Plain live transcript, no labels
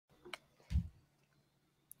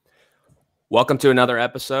Welcome to another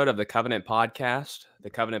episode of the Covenant Podcast. The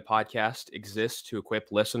Covenant Podcast exists to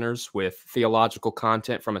equip listeners with theological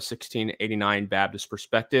content from a 1689 Baptist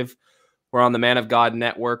perspective. We're on the Man of God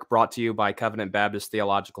Network, brought to you by Covenant Baptist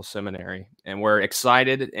Theological Seminary. And we're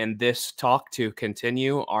excited in this talk to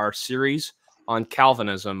continue our series on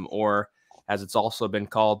Calvinism, or as it's also been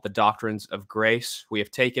called, the Doctrines of Grace. We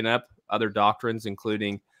have taken up other doctrines,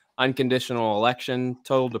 including unconditional election,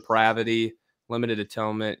 total depravity, limited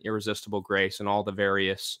atonement, irresistible grace, and all the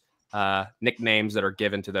various nicknames that are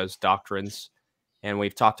given to those doctrines. And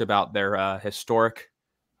we've talked about their historic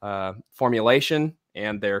formulation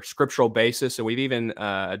and their scriptural basis, and we've even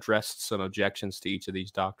addressed some objections to each of these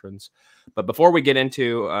doctrines. But before we get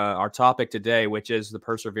into our topic today, which is the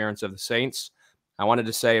perseverance of the saints, I wanted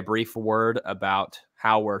to say a brief word about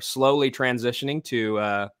how we're slowly transitioning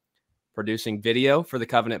to producing video for the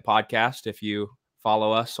Covenant Podcast. If you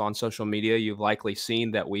follow us on social media, you've likely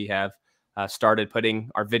seen that we have started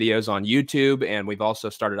putting our videos on YouTube, and we've also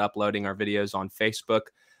started uploading our videos on Facebook.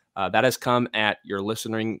 That has come at your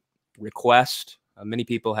listening request. Many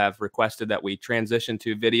people have requested that we transition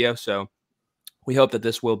to video, so we hope that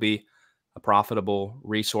this will be a profitable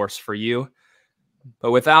resource for you.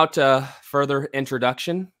 But without further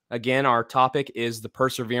introduction, again, our topic is the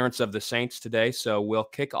perseverance of the saints today, so we'll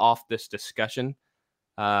kick off this discussion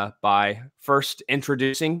by first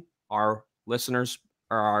introducing our listeners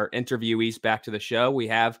or our interviewees back to the show. We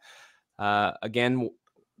have, again,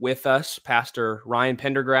 with us, Pastor Ryan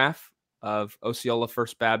Pendergraft of Osceola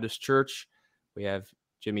First Baptist Church. We have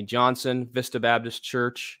Jimmy Johnson, Vista Baptist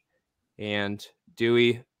Church, and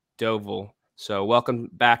Dewey Dovel. So welcome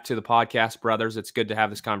back to the podcast, brothers. It's good to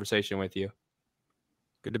have this conversation with you.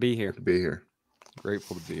 Good to be here. Good to be here.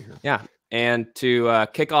 Grateful to be here. Yeah. And to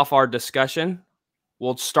kick off our discussion,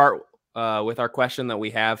 we'll start with our question that we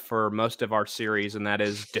have for most of our series, and that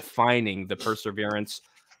is defining the perseverance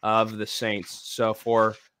of the saints. So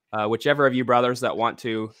for whichever of you brothers that want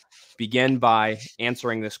to begin by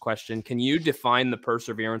answering this question, can you define the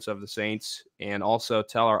perseverance of the saints and also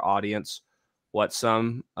tell our audience what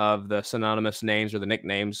some of the synonymous names or the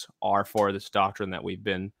nicknames are for this doctrine that we've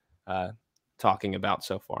been talking about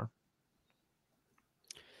so far?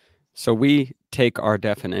 So we take our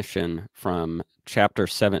definition from chapter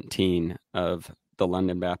 17 of the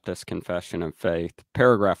London Baptist Confession of Faith,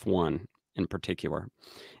 paragraph 1 in particular.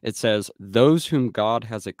 It says, "Those whom God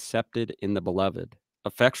has accepted in the beloved,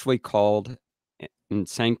 effectually called and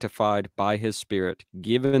sanctified by his Spirit,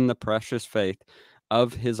 given the precious faith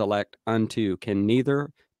of his elect unto, can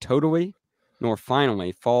neither totally nor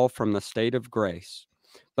finally fall from the state of grace,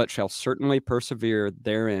 but shall certainly persevere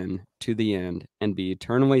therein to the end and be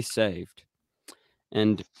eternally saved."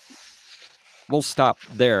 And we'll stop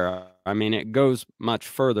there. I mean, it goes much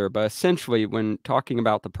further, but essentially when talking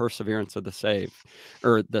about the perseverance of the saved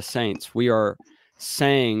or the saints, we are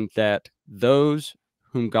saying that those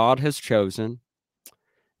whom God has chosen,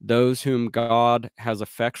 those whom God has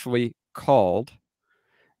effectually called,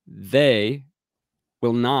 they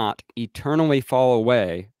will not eternally fall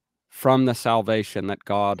away from the salvation that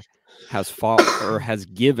God has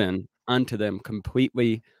given unto them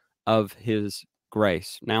completely of his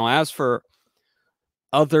grace. Now, as for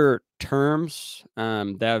other terms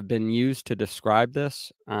that have been used to describe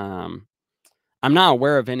this, I'm not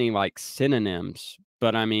aware of any like synonyms,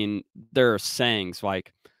 but I mean, there are sayings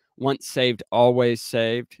like "once saved, always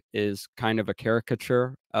saved" is kind of a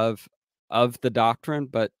caricature of the doctrine,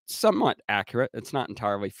 but somewhat accurate. It's not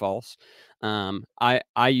entirely false. I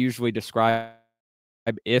usually describe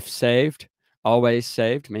 "if saved, always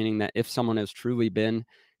saved," meaning that if someone has truly been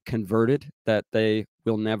converted, that they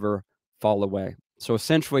will never fall away. So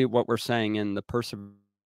essentially what we're saying in the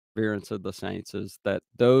perseverance of the saints is that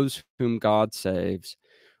those whom God saves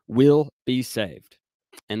will be saved.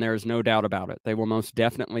 And there is no doubt about it. They will most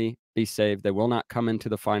definitely be saved. They will not come into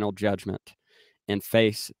the final judgment and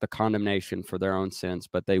face the condemnation for their own sins,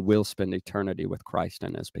 but they will spend eternity with Christ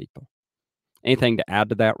and his people. Anything to add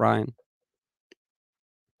to that, Ryan?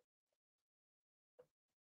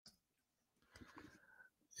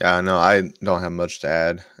 Yeah, no, I don't have much to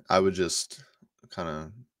add. I would just kind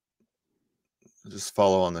of just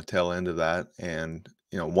follow on the tail end of that. And,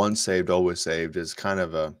 once saved, always saved is kind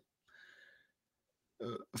of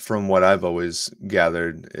from what I've always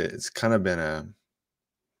gathered, it's kind of been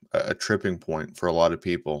a tripping point for a lot of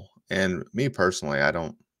people. And me personally, I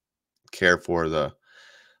don't care for the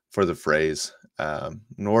phrase,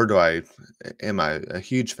 nor am I a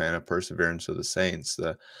huge fan of perseverance of the saints.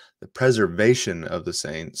 The preservation of the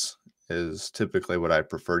saints is typically what I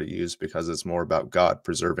prefer to use because it's more about God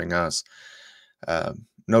preserving us.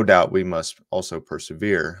 no doubt we must also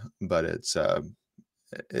persevere, but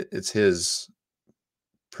it's his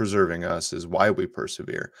preserving us is why we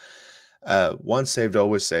persevere. Once saved,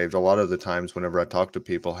 always saved. A lot of the times whenever I talk to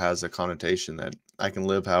people has a connotation that I can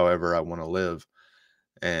live however I want to live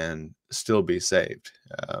and still be saved.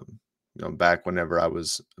 Back whenever I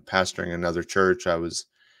was pastoring another church, I was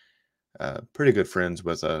pretty good friends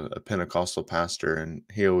with a Pentecostal pastor, and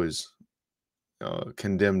he always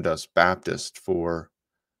condemned us Baptists for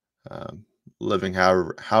living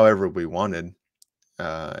however we wanted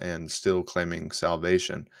and still claiming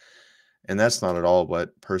salvation. And that's not at all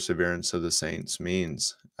what perseverance of the saints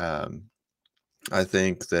means. I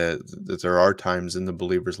think that there are times in the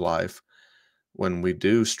believer's life when we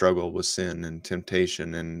do struggle with sin and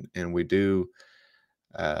temptation, and we do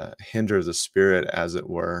hinder the spirit, as it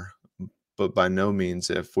were. But by no means,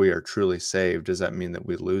 if we are truly saved, does that mean that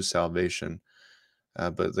we lose salvation.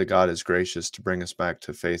 But that God is gracious to bring us back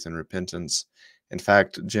to faith and repentance. In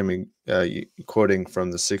fact, Jimmy, quoting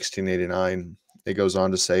from the 1689, it goes on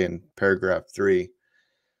to say in paragraph 3,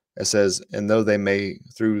 it says, "And though they may,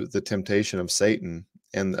 through the temptation of Satan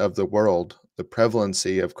and of the world, the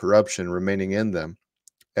prevalency of corruption remaining in them,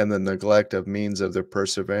 and the neglect of means of their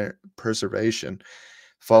preservation,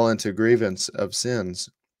 fall into grievance of sins,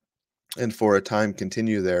 and for a time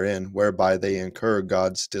continue therein, whereby they incur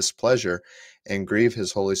God's displeasure and grieve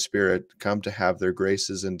his Holy Spirit, come to have their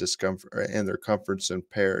graces and discomfort and their comforts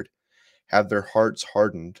impaired, have their hearts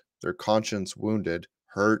hardened, their conscience wounded,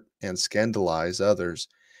 hurt and scandalize others,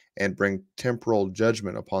 and bring temporal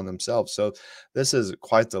judgment upon themselves." So this is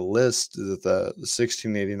quite the list that the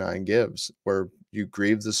 1689 gives, where you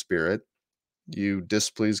grieve the Spirit, you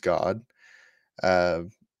displease God,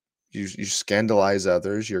 you scandalize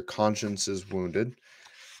others, your conscience is wounded.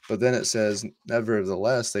 But then it says,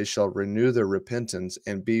 "Nevertheless, they shall renew their repentance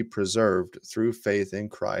and be preserved through faith in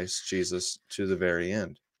Christ Jesus to the very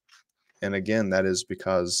end." And again, that is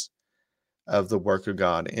because of the work of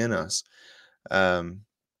God in us. And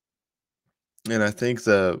I think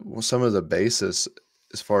some of the basis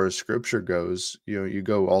as far as scripture goes, you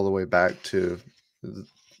go all the way back to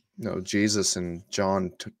Jesus in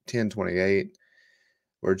John 10:28,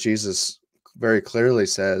 where Jesus very clearly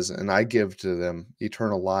says, "And I give to them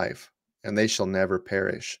eternal life, and they shall never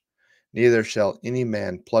perish, neither shall any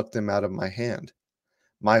man pluck them out of my hand.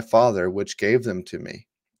 My Father, which gave them to me,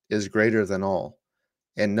 is greater than all,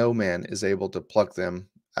 and no man is able to pluck them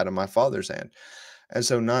out of my Father's hand." And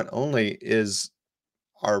so not only is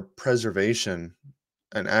our preservation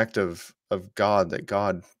an act of God, that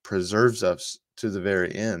God preserves us to the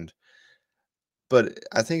very end, but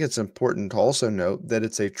I think it's important to also note that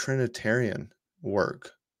it's a Trinitarian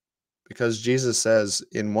work, because Jesus says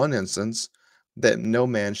in one instance that no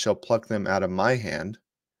man shall pluck them out of my hand,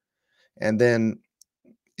 and then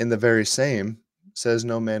in the very same says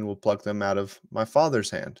no man will pluck them out of my Father's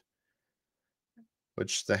hand,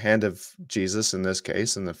 which the hand of Jesus in this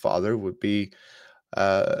case and the Father would be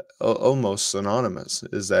almost synonymous.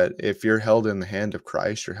 Is that if you're held in the hand of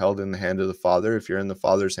Christ, you're held in the hand of the Father. If you're in the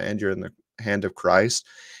Father's hand, you're in the hand of Christ.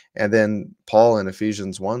 And then Paul in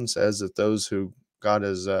Ephesians 1 says that those who God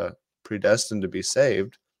has predestined to be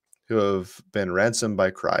saved, who have been ransomed by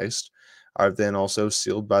Christ, are then also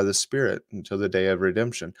sealed by the Spirit until the day of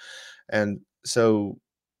redemption. And so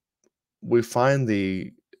we find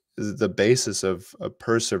the basis of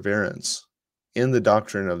perseverance in the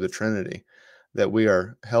doctrine of the Trinity, that we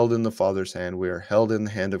are held in the Father's hand, we are held in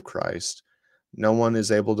the hand of Christ. No one is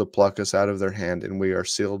able to pluck us out of their hand, and we are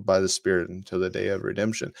sealed by the Spirit until the day of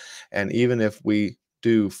redemption. And even if we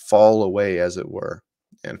do fall away, as it were,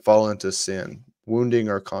 and fall into sin, wounding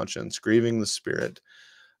our conscience, grieving the Spirit,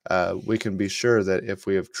 we can be sure that if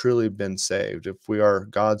we have truly been saved, if we are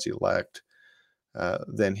God's elect,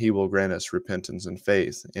 then he will grant us repentance and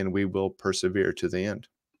faith, and we will persevere to the end.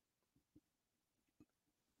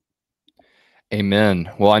 Amen.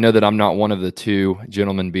 Well, I know that I'm not one of the two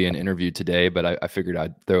gentlemen being interviewed today, but I figured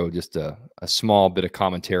I'd throw just a small bit of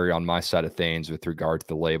commentary on my side of things with regard to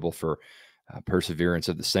the label for perseverance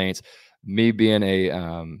of the saints. Me being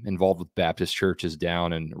involved with Baptist churches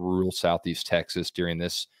down in rural Southeast Texas during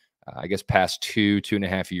this, I guess, past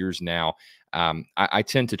 2.5 years now, I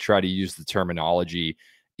tend to try to use the terminology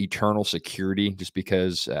eternal security, just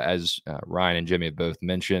because, as Ryan and Jimmy have both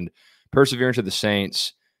mentioned, perseverance of the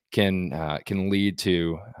saints can lead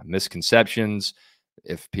to misconceptions.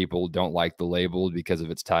 If people don't like the label because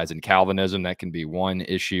of its ties in Calvinism, that can be one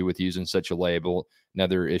issue with using such a label.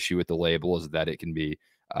 Another issue with the label is that it can be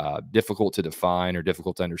difficult to define or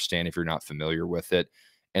difficult to understand if you're not familiar with it.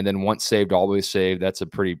 And then once saved, always saved, that's a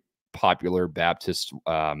pretty popular Baptist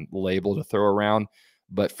label to throw around.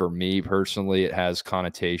 But for me personally, it has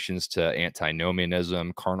connotations to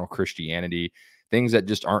antinomianism, carnal Christianity, things that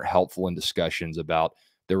just aren't helpful in discussions about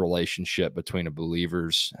the relationship between a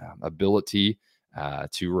believer's ability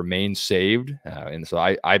to remain saved. And so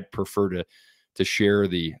I prefer to share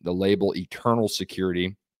the label eternal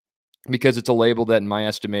security, because it's a label that, in my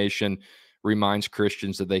estimation, reminds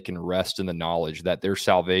Christians that they can rest in the knowledge that their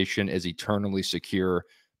salvation is eternally secure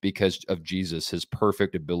because of Jesus, his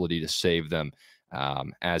perfect ability to save them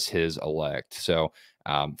as his elect. So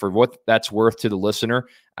for what that's worth to the listener,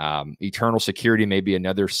 eternal security may be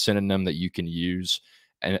another synonym that you can use,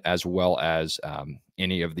 as well as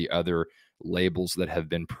any of the other labels that have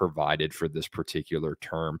been provided for this particular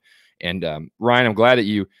term. And Ryan, I'm glad that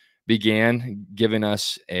you began giving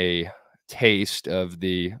us a taste of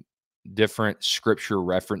the different scripture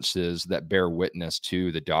references that bear witness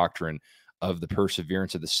to the doctrine of the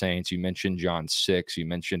perseverance of the saints. You mentioned John 6, you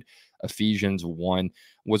mentioned Ephesians 1.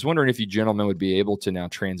 Was wondering if you gentlemen would be able to now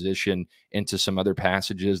transition into some other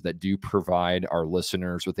passages that do provide our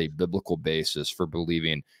listeners with a biblical basis for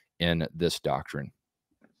believing in this doctrine.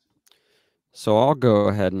 So I'll go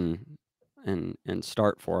ahead and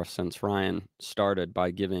start for us, since Ryan started by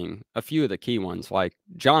giving a few of the key ones. Like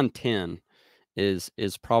John 10 is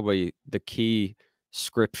probably the key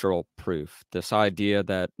scriptural proof. This idea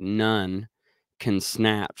that none can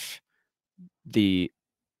snatch the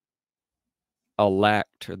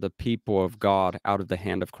elect, or the people of God, out of the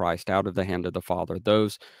hand of Christ, out of the hand of the Father.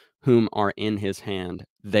 Those whom are in his hand,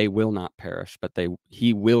 they will not perish, but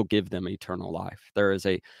he will give them eternal life. There is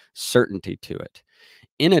a certainty to it.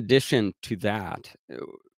 In addition to that,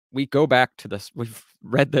 we go back to this. We've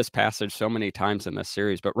read this passage so many times in this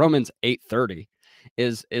series, but Romans 8:30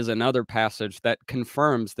 is another passage that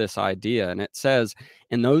confirms this idea. And it says,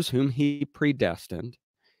 "And those whom he predestined,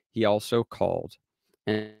 he also called.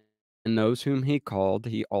 And those whom he called,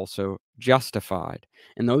 he also justified.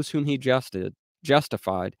 And those whom he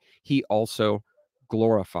justified, he also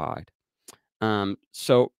glorified."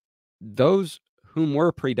 So those whom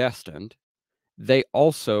were predestined, they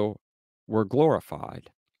also were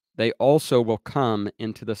glorified. They also will come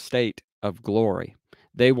into the state of glory.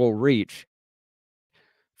 They will reach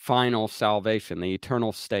final salvation, the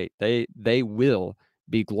eternal state. They will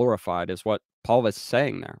be glorified, is what Paul is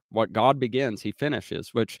saying there. What God begins, he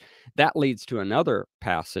finishes, which that leads to another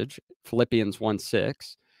passage, Philippians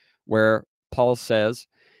 1:6, where Paul says,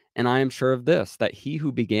 "And I am sure of this, that he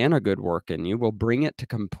who began a good work in you will bring it to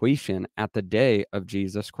completion at the day of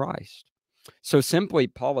Jesus Christ." So simply,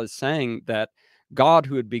 Paul is saying that God,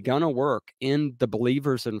 who had begun a work in the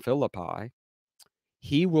believers in Philippi,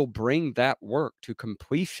 he will bring that work to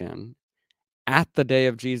completion at the day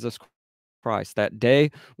of Jesus Christ, that day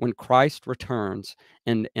when Christ returns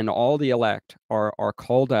and all the elect are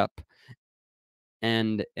called up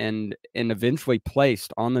and eventually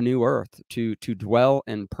placed on the new earth to dwell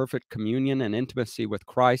in perfect communion and intimacy with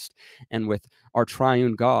Christ and with our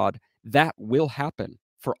triune God. That will happen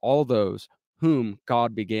for all those whom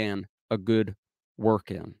God began a good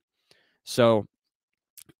work in. So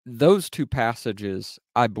those two passages,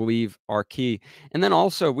 I believe, are key. And then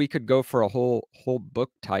also we could go for a whole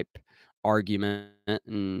book type argument,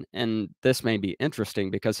 and this may be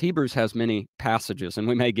interesting because Hebrews has many passages, and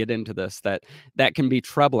we may get into this, that can be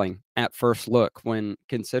troubling at first look when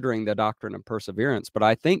considering the doctrine of perseverance. But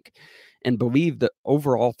I think and believe the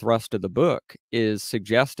overall thrust of the book is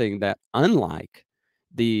suggesting that, unlike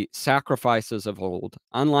the sacrifices of old,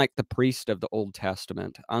 unlike the priest of the Old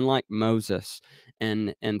Testament, unlike Moses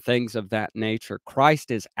and things of that nature,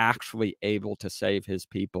 Christ is actually able to save his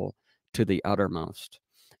people to the uttermost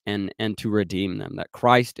and to redeem them. That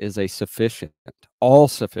Christ is a sufficient,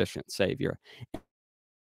 all-sufficient Savior,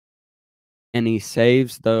 and he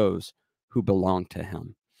saves those who belong to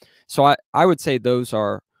him. So I would say those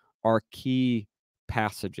are key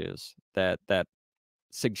passages that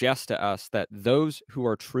suggest to us that those who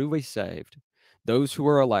are truly saved, those who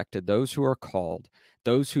are elected, those who are called,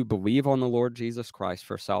 those who believe on the Lord Jesus Christ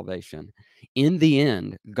for salvation, in the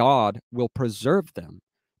end, God will preserve them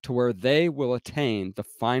to where they will attain the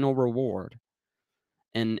final reward.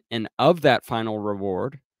 And of that final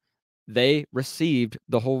reward, they received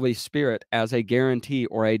the Holy Spirit as a guarantee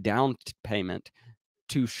or a down payment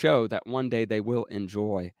to show that one day they will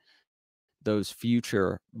enjoy those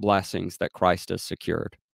future blessings that Christ has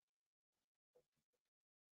secured.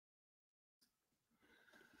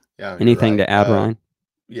 Yeah, Anything right. to add, Ryan?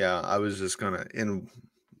 Yeah, I was just gonna, and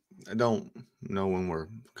I don't know when we're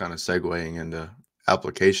kind of segueing into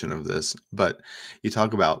application of this, but you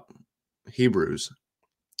talk about Hebrews.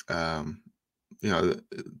 The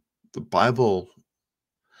Bible,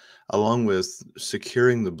 along with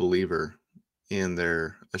securing the believer in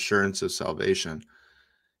their assurance of salvation,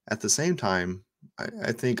 at the same time,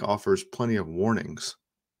 I think offers plenty of warnings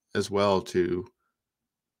as well to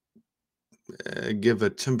give a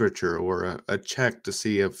temperature or a check to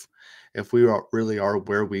see if we really are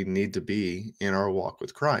where we need to be in our walk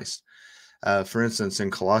with Christ. For instance, in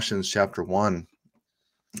Colossians chapter 1,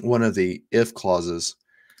 one of the if clauses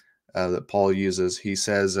that Paul uses, he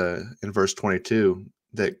says in verse 22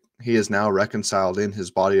 that he is now reconciled in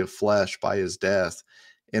his body of flesh by his death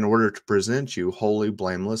in order to present you holy,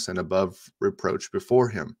 blameless, and above reproach before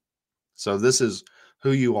him. So this is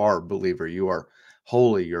who you are, believer. You are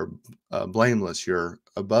holy, you're blameless, you're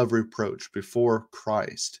above reproach before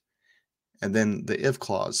Christ. And then the if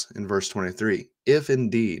clause in verse 23, if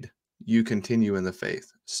indeed you continue in the faith,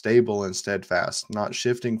 stable and steadfast, not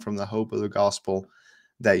shifting from the hope of the gospel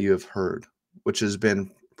that you have heard, which has been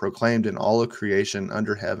proclaimed in all of creation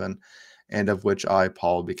under heaven, and of which I,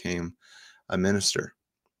 Paul, became a minister.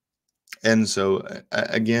 And so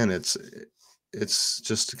again, it's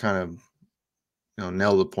just to kind of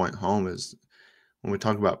nail the point home, is when we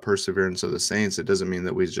talk about perseverance of the saints, it doesn't mean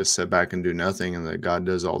that we just sit back and do nothing and that God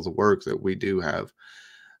does all the work. That we do have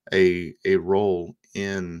a role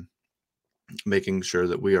in making sure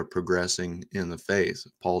that we are progressing in the faith.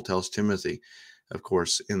 Paul tells Timothy, of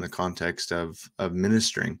course, in the context of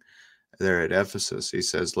ministering there at Ephesus, he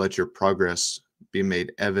says, let your progress be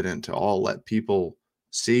made evident to all. Let people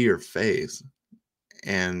see your faith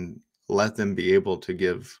and let them be able to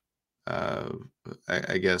give,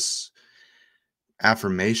 I guess,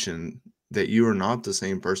 affirmation that you are not the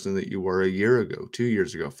same person that you were a year ago, 2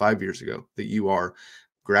 years ago, 5 years ago, that you are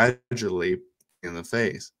gradually in the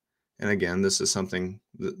faith. And again, this is something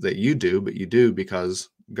that you do, but you do because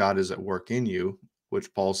God is at work in you,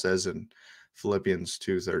 which Paul says in Philippians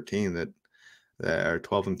 2:13 or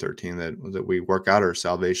 12 and 13, that we work out our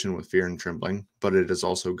salvation with fear and trembling, but it is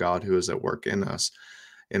also God who is at work in us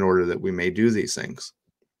in order that we may do these things.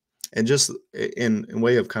 And just in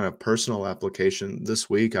way of kind of personal application, this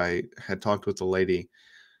week I had talked with a lady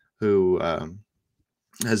who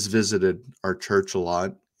has visited our church a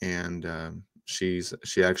lot, and she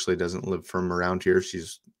actually doesn't live from around here.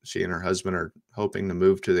 She and her husband are hoping to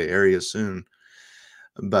move to the area soon,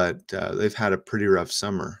 but they've had a pretty rough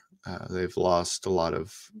summer. They've lost a lot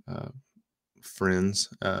of friends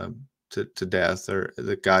to death. Or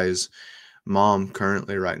the guy's mom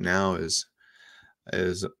currently right now is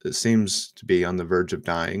it seems to be on the verge of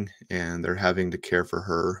dying, and they're having to care for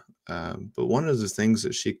her. But one of the things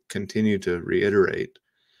that she continued to reiterate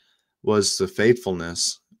was the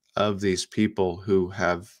faithfulness of these people who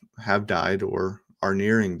have died or are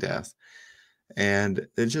nearing death. And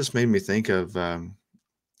it just made me think of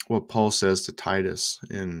what Paul says to Titus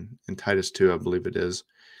in Titus 2, I believe it is,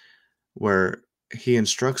 where he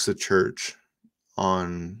instructs the church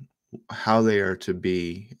on how they are to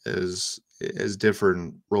be as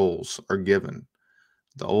different roles are given.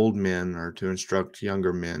 The old men are to instruct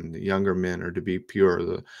younger men. The younger men are to be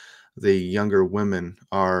pure. The younger women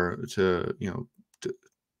are to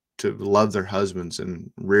love their husbands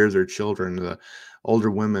and rear their children. The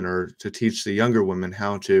older women are to teach the younger women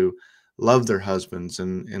how to love their husbands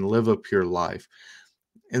and live a pure life.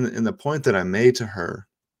 And the point that I made to her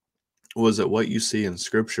was that what you see in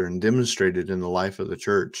Scripture and demonstrated in the life of the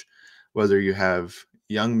church, whether you have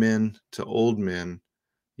young men to old men,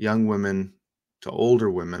 young women to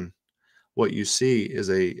older women, what you see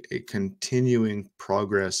is a continuing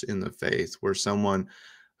progress in the faith, where someone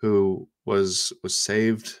who was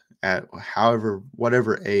saved at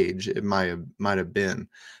whatever age it might have been,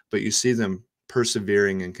 but you see them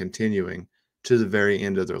persevering and continuing to the very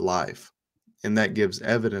end of their life. And that gives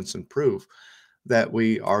evidence and proof that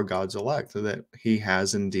we are God's elect, that he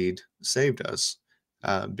has indeed saved us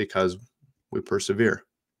because we persevere.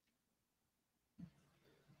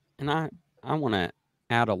 And I want to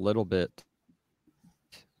add a little bit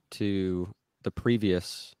to the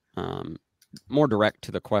previous, more direct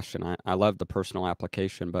to the question. I love the personal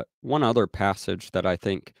application, but one other passage that I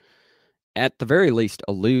think at the very least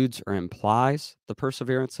alludes or implies the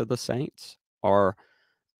perseverance of the saints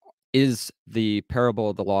is the parable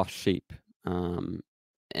of the lost sheep. And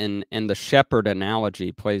the shepherd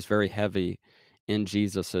analogy plays very heavy in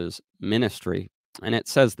Jesus's ministry. And it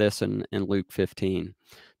says this in Luke 15,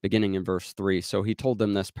 beginning in verse 3. So he told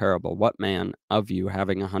them this parable: what man of you,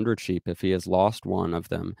 having 100 sheep, if he has lost one of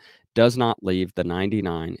them, does not leave the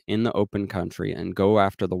 99 in the open country and go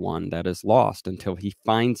after the one that is lost until he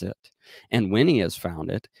finds it? And when he has found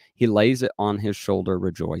it, he lays it on his shoulder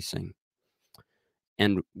rejoicing.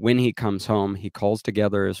 And when he comes home, he calls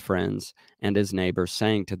together his friends and his neighbors,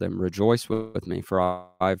 saying to them, "Rejoice with me, for I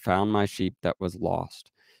have found my sheep that was lost."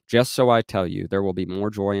 Just so I tell you, there will be more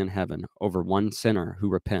joy in heaven over one sinner who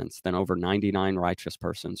repents than over 99 righteous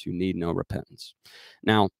persons who need no repentance.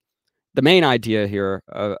 Now, the main idea here,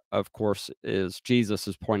 of course, is Jesus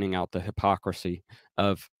is pointing out the hypocrisy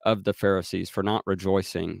of the Pharisees for not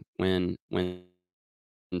rejoicing when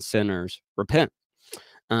sinners repent.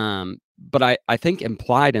 But I think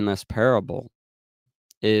implied in this parable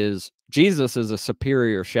is Jesus is a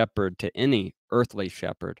superior shepherd to any earthly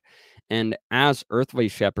shepherd. And as earthly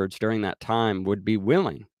shepherds during that time would be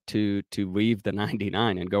willing to leave the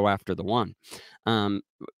 99 and go after the one.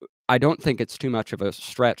 I don't think it's too much of a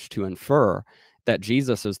stretch to infer that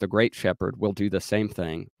Jesus, as the great shepherd, will do the same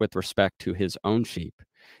thing with respect to his own sheep,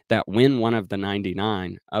 that when one of the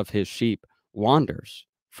 99 of his sheep wanders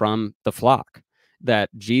from the flock, that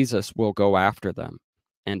Jesus will go after them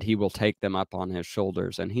and he will take them up on his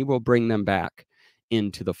shoulders and he will bring them back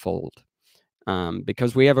into the fold.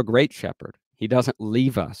 Because we have a great shepherd. He doesn't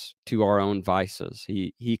leave us to our own vices.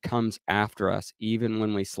 He comes after us even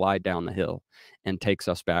when we slide down the hill and takes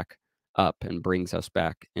us back up and brings us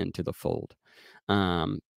back into the fold.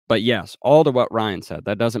 But yes, all to what Ryan said.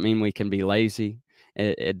 That doesn't mean we can be lazy.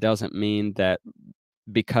 It doesn't mean that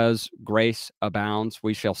because grace abounds,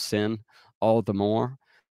 we shall sin all the more.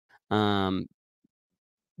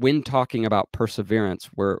 When talking about perseverance,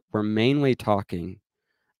 we're mainly talking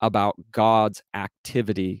about God's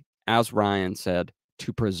activity, as Ryan said,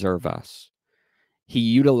 to preserve us. He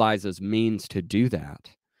utilizes means to do that,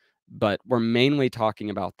 but we're mainly talking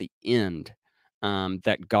about the end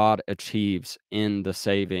that God achieves in the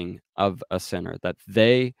saving of a sinner, that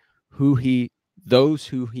those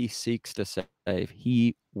who he seeks to save,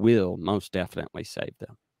 he will most definitely save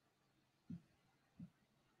them.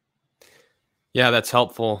 Yeah, that's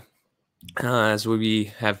helpful. As we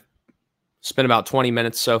have spent about 20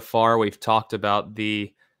 minutes so far, we've talked about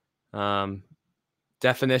the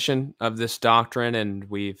definition of this doctrine, and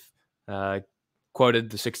we've quoted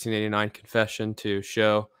the 1689 Confession to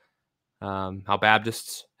show how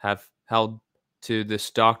Baptists have held to this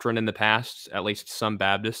doctrine in the past, at least some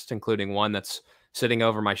Baptists, including one that's sitting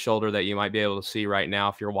over my shoulder that you might be able to see right now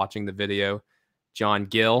if you're watching the video, John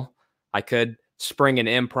Gill. I could spring an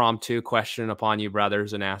impromptu question upon you,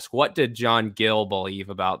 brothers, and ask, what did John Gill believe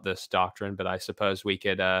about this doctrine? But I suppose we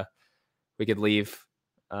could leave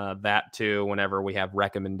that to whenever we have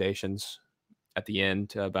recommendations at the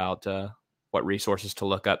end about what resources to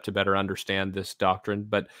look up to better understand this doctrine.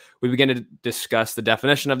 But we begin to discuss the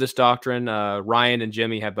definition of this doctrine. Ryan and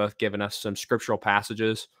Jimmy have both given us some scriptural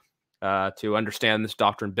passages to understand this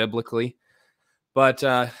doctrine biblically. But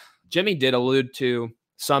Jimmy did allude to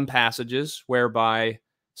some passages whereby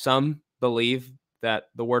some believe that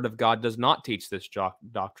the Word of God does not teach this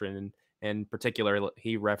doctrine. And in particular,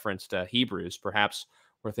 he referenced Hebrews. Perhaps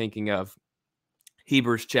we're thinking of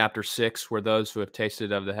Hebrews chapter 6, where those who have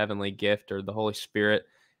tasted of the heavenly gift or the Holy Spirit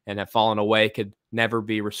and have fallen away could never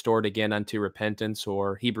be restored again unto repentance,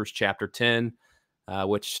 or Hebrews chapter 10,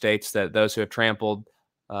 which states that those who have trampled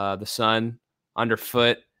the Son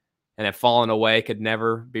underfoot and have fallen away could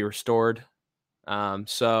never be restored.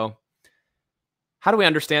 So how do we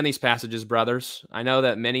understand these passages, brothers? I know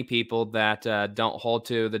that many people that don't hold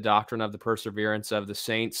to the doctrine of the perseverance of the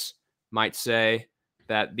saints might say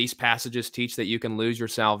that these passages teach that you can lose your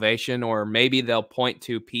salvation, or maybe they'll point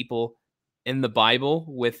to people in the Bible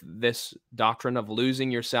with this doctrine of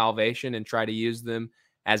losing your salvation and try to use them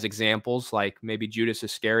as examples, like maybe Judas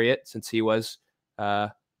Iscariot, since he was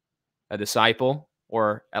a disciple,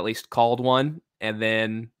 or at least called one, and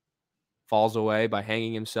then falls away by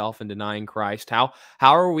hanging himself and denying Christ. How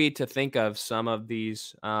are we to think of some of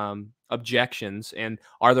these objections, and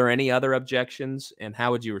are there any other objections, and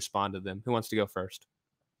how would you respond to them? Who wants to go first?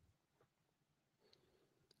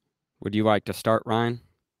 Would you like to start, Ryan?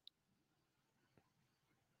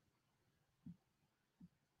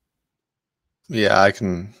 Yeah, I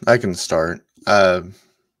can start. The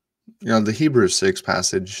Hebrews 6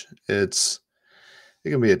 passage, it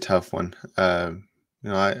can be a tough one.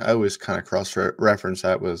 I always kind of cross-reference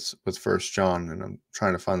that with 1 John, and I'm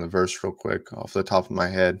trying to find the verse real quick off the top of my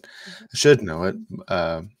head. I should know it.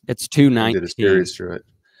 It's We 2:19. did a series through it.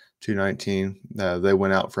 2:19. They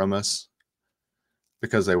went out from us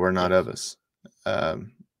because they were not of us.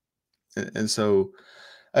 And so,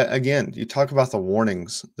 again, you talk about the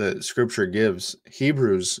warnings that Scripture gives.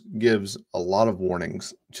 Hebrews gives a lot of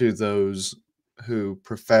warnings to those who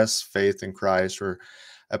profess faith in Christ, or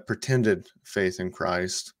a pretended faith in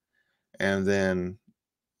Christ, and then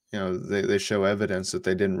they show evidence that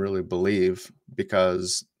they didn't really believe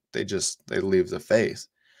because they leave the faith.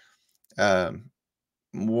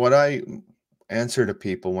 What I answer to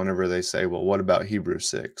people whenever they say, well, what about Hebrews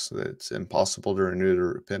 6? That it's impossible to renew to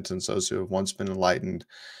repentance those who have once been enlightened,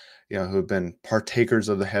 who have been partakers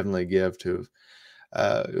of the heavenly gift,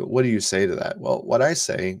 what do you say to that? Well, what I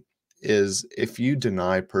say is, if you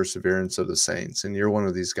deny perseverance of the saints, and you're one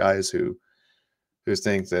of these guys who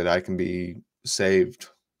think that I can be saved,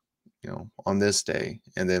 on this day,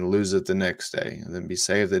 and then lose it the next day, and then be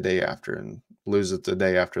saved the day after and lose it the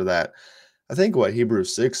day after that. I think what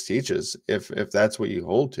Hebrews 6 teaches, if that's what you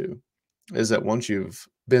hold to, is that once you've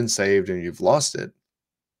been saved and you've lost it,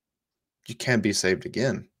 you can't be saved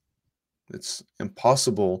again. It's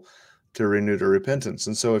impossible to renew to repentance.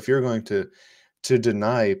 And so if you're going to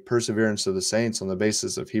deny perseverance of the saints on the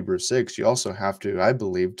basis of Hebrews 6, you also have to, I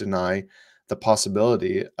believe, deny the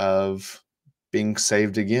possibility of being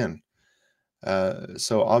saved again.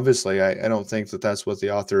 So obviously, I don't think that that's what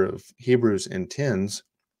the author of Hebrews intends.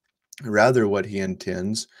 Rather, what he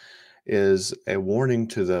intends is a warning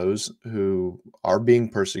to those who are being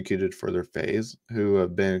persecuted for their faith, who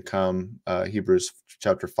have become, Hebrews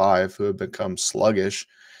chapter 5, who have become sluggish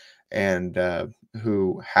and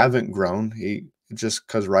who haven't grown. Just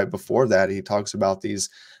because right before that, he talks about these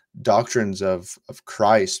doctrines of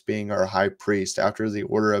Christ being our high priest after the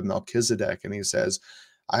order of Melchizedek. And he says,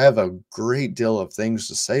 I have a great deal of things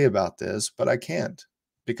to say about this, but I can't,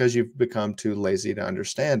 because you've become too lazy to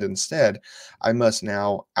understand. Instead, I must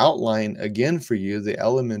now outline again for you the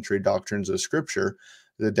elementary doctrines of Scripture,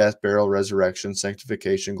 the death, burial, resurrection,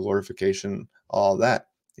 sanctification, glorification, all that.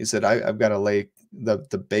 He said, I've got to lay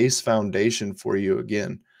the base foundation for you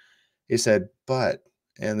again. He said, but,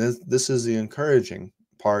 and this is the encouraging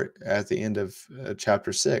part at the end of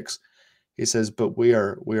chapter 6. He says, but we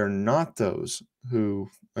are not those who,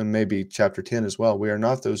 and maybe chapter 10 as well, we are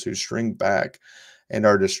not those who shrink back and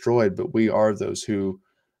are destroyed, but we are those who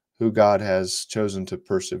God has chosen to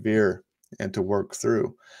persevere and to work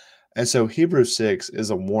through. And so Hebrews 6 is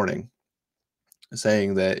a warning,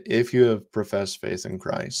 saying that if you have professed faith in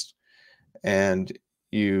Christ and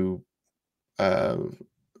you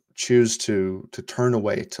choose to turn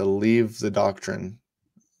away, to leave the doctrine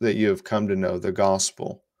that you have come to know, the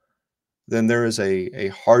gospel, then there is a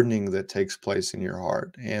hardening that takes place in your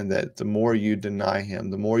heart. And that the more you deny him,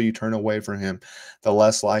 the more you turn away from him, the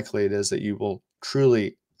less likely it is that you will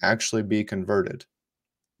truly actually be converted.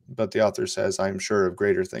 But the author says, I am sure of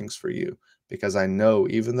greater things for you, because I know,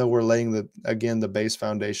 even though we're laying the base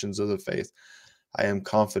foundations of the faith, I am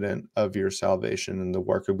confident of your salvation and the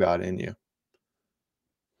work of God in you.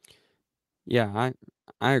 Yeah,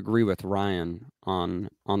 I agree with Ryan on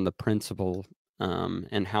the principle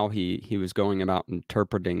and how he was going about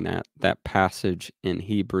interpreting that passage in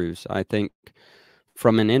Hebrews. I think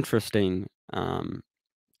from an interesting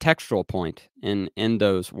textual point in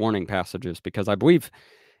those warning passages, because I believe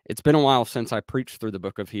it's been a while since I preached through the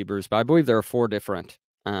book of Hebrews, but I believe there are 4 different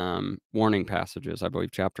warning passages. I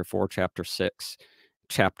believe chapter 4, chapter 6,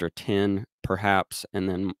 chapter 10, perhaps, and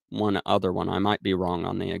then one other one. I might be wrong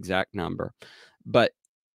on the exact number. But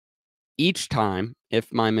each time,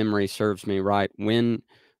 if my memory serves me right, when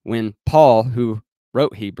Paul, who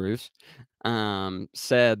wrote Hebrews,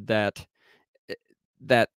 said that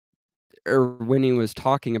or when he was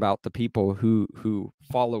talking about the people who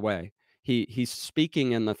fall away, he's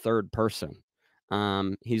speaking in the third person.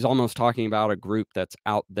 He's almost talking about a group that's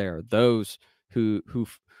out there, those who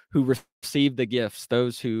received the gifts,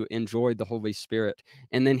 those who enjoyed the Holy Spirit.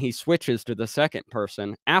 And then he switches to the second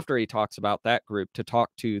person after he talks about that group to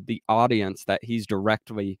talk to the audience that he's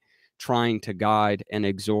directly trying to guide and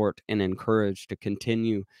exhort and encourage to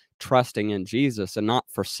continue trusting in Jesus and not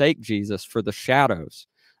forsake Jesus for the shadows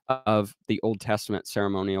of the Old Testament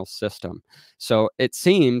ceremonial system. So it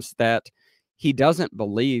seems that he doesn't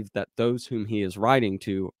believe that those whom he is writing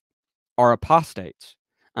to are apostates.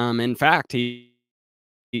 In fact, he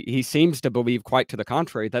seems to believe quite to the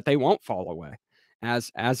contrary, that they won't fall away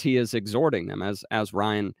as he is exhorting them, as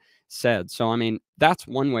Ryan said. So, I mean, that's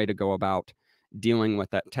one way to go about dealing with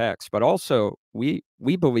that text. But also, we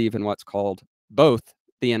believe in what's called both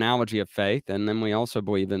the analogy of faith, and then we also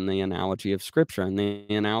believe in the analogy of Scripture. And the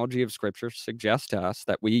analogy of Scripture suggests to us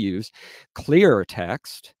that we use clearer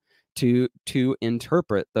text to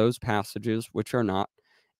interpret those passages which are not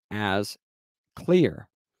as clear.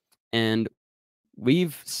 And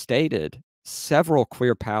we've stated several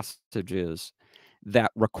clear passages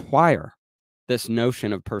that require this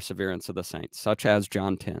notion of perseverance of the saints, such as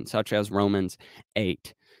John 10, such as Romans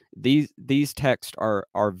 8, these texts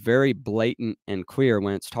are very blatant and clear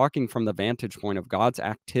when it's talking from the vantage point of God's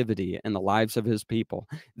activity in the lives of his people.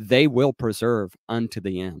 They will preserve unto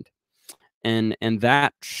the end. And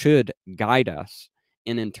that should guide us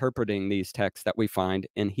in interpreting these texts that we find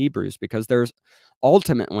in Hebrews, because there's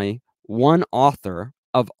ultimately one author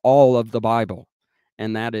of all of the Bible,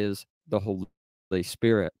 and that is the Holy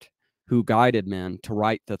Spirit, who guided men to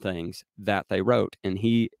write the things that they wrote. And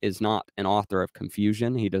he is not an author of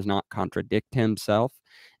confusion. He does not contradict himself.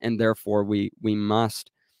 And therefore, we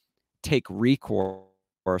must take recourse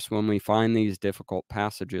when we find these difficult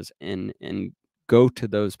passages and go to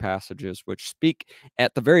those passages which speak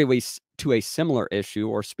at the very least to a similar issue,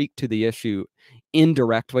 or speak to the issue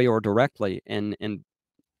indirectly or directly, and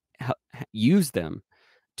use them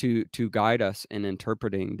to guide us in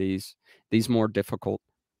interpreting these more difficult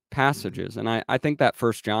passages. And I think that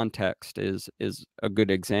First John text is a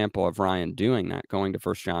good example of Ryan doing that, going to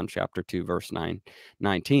First John chapter 2, verse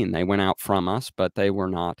 19. They went out from us, but they were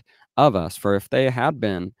not of us. For if they had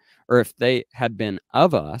been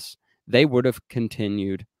of us, they would have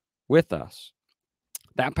continued with us.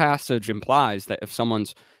 That passage implies that if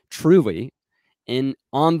someone's truly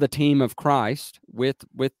on the team of Christ with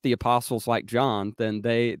the apostles like John, then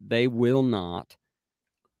they will not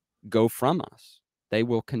go from us. They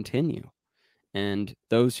will continue. And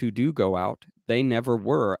those who do go out, they never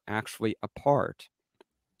were actually a part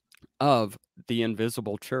of the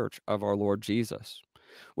invisible church of our Lord Jesus,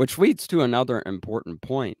 which leads to another important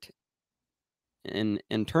point.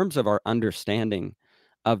 In terms of our understanding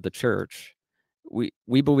of the church,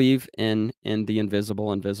 we believe in the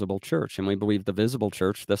invisible church, and we believe the visible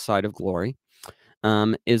church, this side of glory,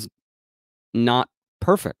 is not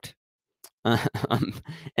perfect.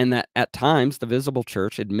 And that at times the visible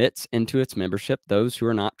church admits into its membership those who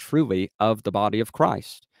are not truly of the body of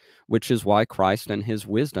Christ, which is why Christ in his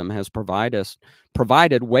wisdom has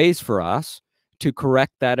provided ways for us to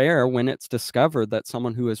correct that error when it's discovered that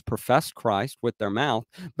someone who has professed Christ with their mouth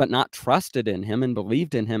but not trusted in him and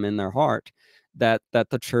believed in him in their heart, that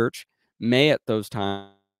the church may at those times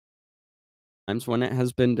when it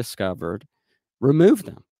has been discovered remove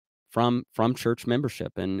them from church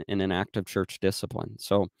membership in an act of church discipline.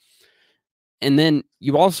 So, and then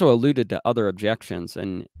you also alluded to other objections,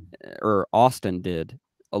 or Austin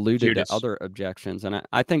alluded Judas. to other objections, and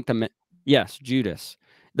I think yes, Judas.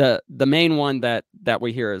 The main one that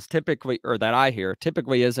we hear is typically, or that I hear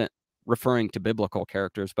typically, isn't referring to biblical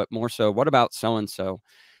characters, but more so, what about so and so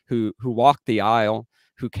who walked the aisle,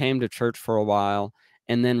 who came to church for a while,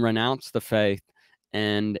 and then renounced the faith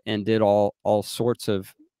and did all sorts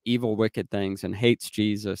of evil, wicked things, and hates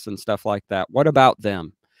Jesus and stuff like that? What about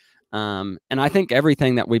them? And I think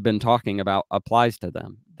everything that we've been talking about applies to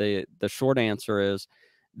them. The short answer is,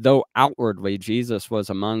 though outwardly Judas was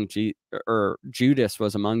among Jesus's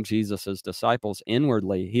disciples,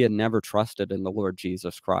 inwardly he had never trusted in the Lord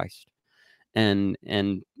Jesus Christ, and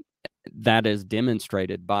that is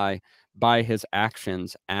demonstrated by his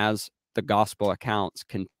actions as the gospel accounts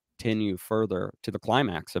continue further to the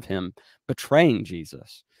climax of him betraying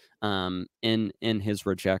Jesus in his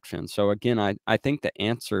rejection. So again, I think the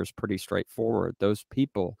answer is pretty straightforward. Those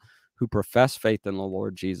people who profess faith in the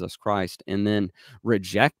Lord Jesus Christ and then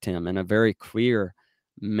reject him in a very clear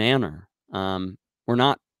manner were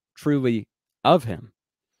not truly of him.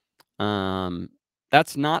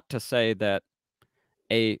 That's not to say that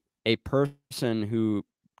a person who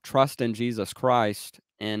trusts in Jesus Christ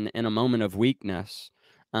in a moment of weakness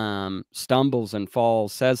stumbles and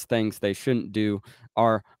falls, says things they shouldn't do,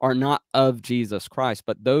 are not of Jesus Christ.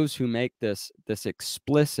 But those who make this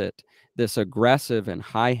explicit, this aggressive and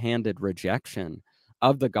high-handed rejection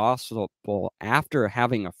of the gospel after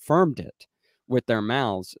having affirmed it with their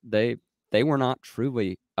mouths, they were not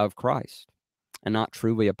truly of Christ and not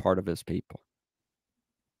truly a part of his people.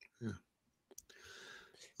 Yeah.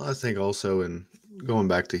 Well, I think also, in going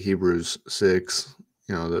back to Hebrews 6,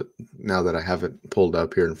 that now that I have it pulled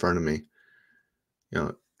up here in front of me,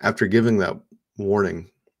 after giving that warning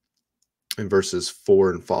in verses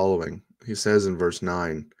 4 and following, he says in verse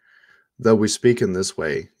 9, though we speak in this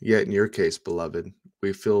way, yet in your case, beloved,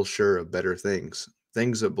 we feel sure of better things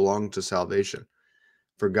that belong to salvation.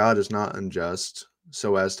 For God is not unjust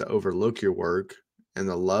so as to overlook your work and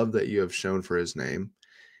the love that you have shown for his name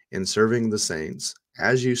in serving the saints,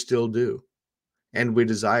 as you still do. And we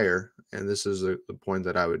desire, and this is the point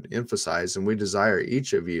that I would emphasize, and we desire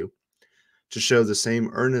each of you to show the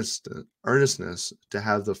same earnestness, to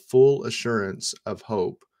have the full assurance of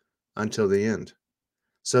hope until the end,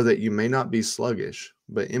 so that you may not be sluggish,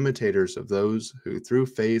 but imitators of those who through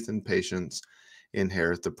faith and patience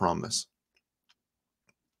inherit the promise.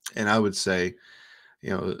 And I would say,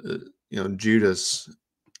 Judas,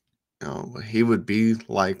 he would be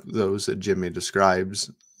like those that Jimmy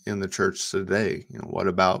describes in the church today. What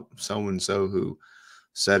about so-and-so who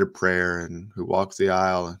said a prayer and who walked the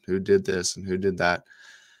aisle and who did this and who did that?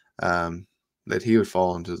 That he would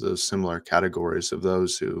fall into those similar categories of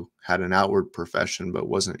those who had an outward profession but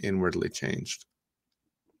wasn't inwardly changed.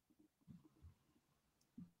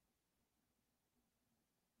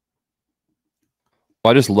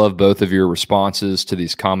 Well, I just love both of your responses to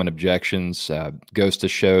these common objections. Goes to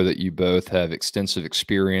show that you both have extensive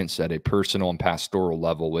experience at a personal and pastoral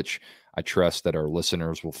level, which I trust that our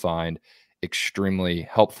listeners will find extremely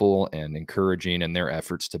helpful and encouraging in their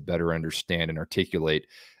efforts to better understand and articulate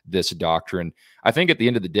this doctrine. I think at the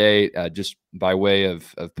end of the day, just by way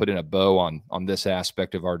of putting a bow on this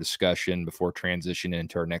aspect of our discussion before transitioning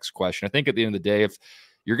into our next question, I think at the end of the day, if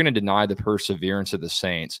you're going to deny the perseverance of the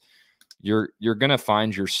saints, you're going to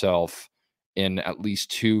find yourself in at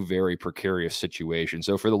least two very precarious situations.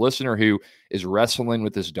 So for the listener who is wrestling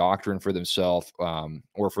with this doctrine for themselves,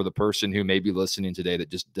 or for the person who may be listening today that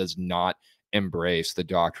just does not embrace the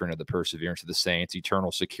doctrine of the perseverance of the saints,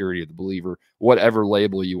 eternal security of the believer, whatever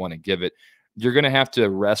label you want to give it, you're going to have to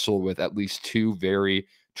wrestle with at least two very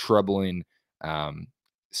troubling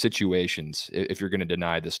situations if you're going to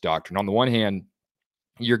deny this doctrine. On the one hand,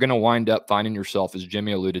 you're going to wind up finding yourself, as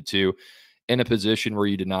Jimmy alluded to, in a position where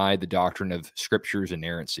you deny the doctrine of Scripture's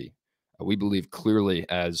inerrancy. We believe clearly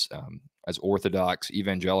as Orthodox,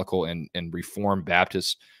 Evangelical, and Reformed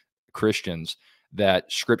Baptist Christians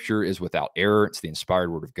that Scripture is without error. It's the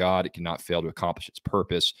inspired Word of God. It cannot fail to accomplish its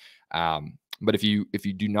purpose. But if you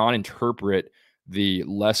do not interpret the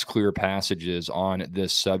less clear passages on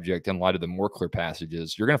this subject in light of the more clear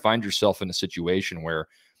passages, you're going to find yourself in a situation where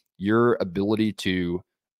your ability to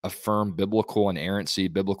affirm biblical inerrancy,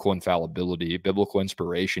 biblical infallibility, biblical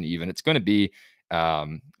inspiration, even it's going to be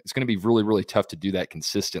really, really tough to do that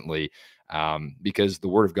consistently, because the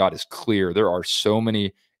Word of God is clear. There are so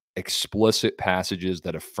many explicit passages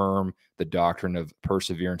that affirm the doctrine of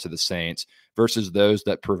perseverance of the saints versus those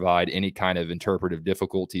that provide any kind of interpretive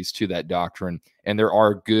difficulties to that doctrine. And there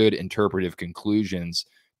are good interpretive conclusions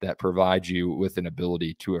that provide you with an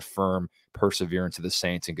ability to affirm perseverance of the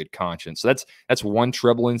saints in good conscience. So that's one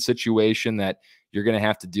troubling situation that you're going to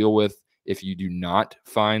have to deal with if you do not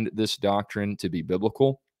find this doctrine to be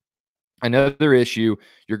biblical. Another issue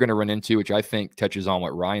you're going to run into, which I think touches on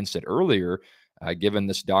what Ryan said earlier, given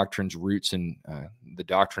this doctrine's roots in the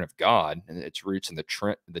doctrine of God and its roots in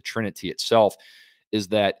the Trinity itself, is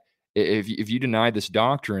that if you deny this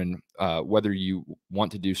doctrine, whether you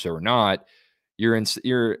want to do so or not, you're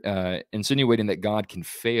insinuating that God can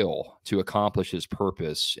fail to accomplish his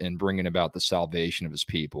purpose in bringing about the salvation of his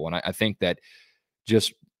people. And I think that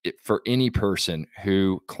just for any person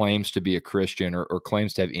who claims to be a Christian or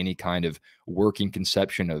claims to have any kind of working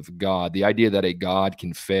conception of God, the idea that a God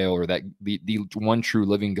can fail or that the one true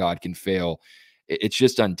living God can fail, it's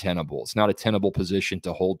just untenable. It's not a tenable position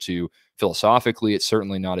to hold to philosophically. It's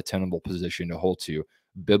certainly not a tenable position to hold to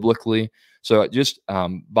biblically. So just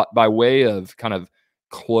by way of kind of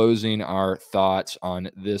closing our thoughts on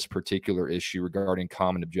this particular issue regarding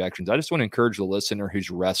common objections, I just want to encourage the listener who's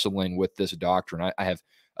wrestling with this doctrine. I have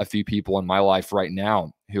a few people in my life right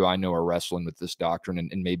now who I know are wrestling with this doctrine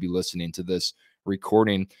and maybe listening to this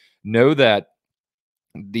recording. Know that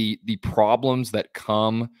the problems that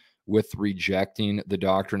come with rejecting the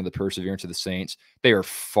doctrine of the perseverance of the saints, they are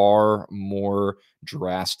far more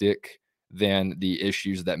drastic than the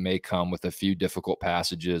issues that may come with a few difficult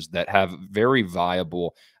passages that have very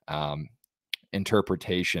viable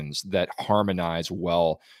interpretations that harmonize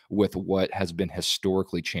well with what has been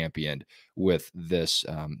historically championed with this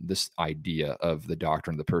idea of the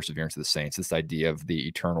doctrine of the perseverance of the saints, this idea of the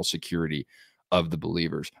eternal security of the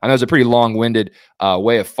believers. I know it's a pretty long-winded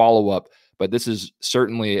way of follow-up, but this is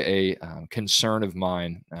certainly a concern of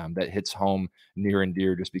mine that hits home near and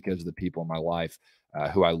dear just because of the people in my life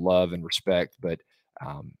who I love and respect, but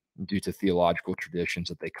due to theological traditions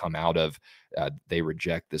that they come out of, they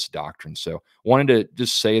reject this doctrine. So wanted to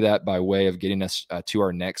just say that by way of getting us to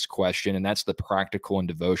our next question, and that's the practical and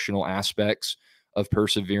devotional aspects of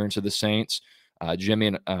perseverance of the saints. Jimmy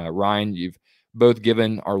and Ryan, you've both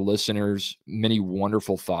given our listeners many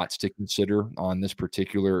wonderful thoughts to consider on this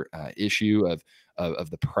particular issue of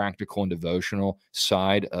the practical and devotional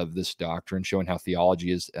side of this doctrine, showing how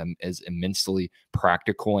theology is immensely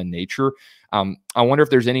practical in nature. I wonder if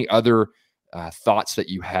there's any other thoughts that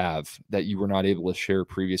you have that you were not able to share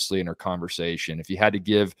previously in our conversation. If you had to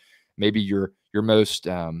give maybe your most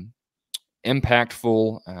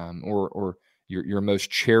impactful or your most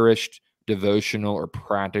cherished devotional or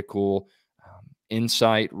practical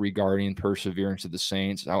insight regarding perseverance of the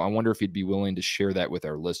saints? I wonder if you'd be willing to share that with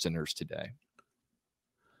our listeners today.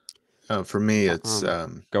 For me, it's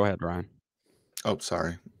go ahead, Ryan. Oh,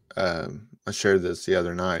 sorry. I shared this the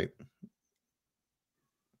other night.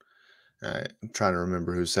 I'm trying to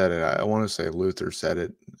remember who said it. I want to say Luther said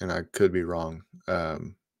it, and I could be wrong. But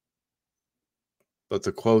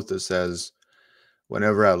the quote that says,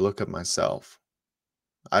 "Whenever I look at myself,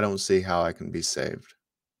 I don't see how I can be saved.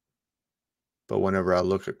 But whenever I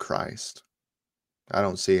look at Christ, I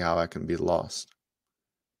don't see how I can be lost."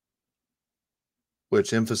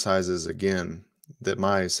 Which emphasizes again that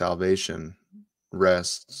my salvation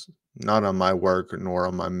rests not on my work nor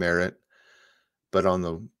on my merit, but on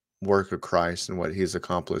the work of Christ and what he's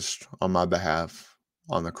accomplished on my behalf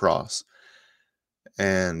on the cross.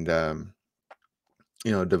 And,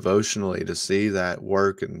 devotionally to see that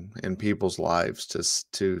work in people's lives,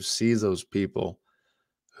 to see those people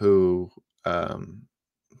who,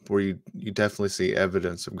 where you definitely see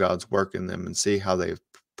evidence of God's work in them and see how they've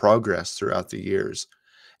progressed throughout the years,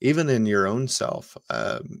 even in your own self.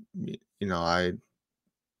 I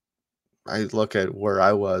look at where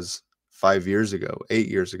I was 5 years ago, 8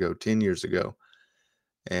 years ago, 10 years ago,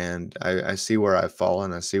 and I see where I've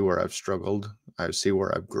fallen. I see where I've struggled. I see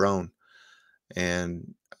where I've grown.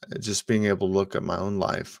 And just being able to look at my own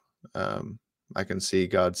life, I can see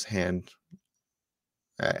God's hand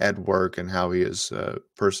at work and how he is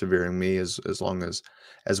persevering me as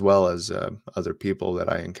well as other people that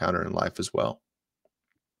I encounter in life as well.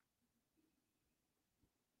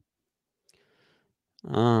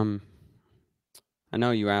 I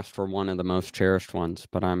know you asked for one of the most cherished ones,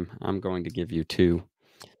 but I'm going to give you two.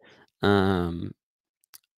 One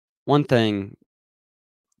thing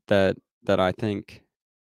that I think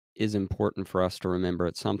is important for us to remember,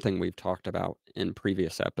 it's something we've talked about in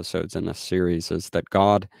previous episodes in this series, is that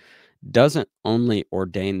God doesn't only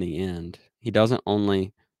ordain the end. He doesn't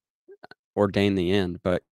only ordain the end,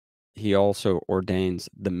 but he also ordains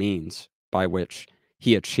the means by which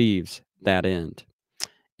he achieves that end.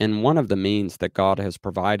 And one of the means that God has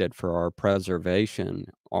provided for our preservation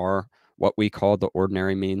are what we call the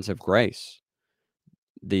ordinary means of grace,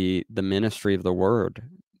 the ministry of the word,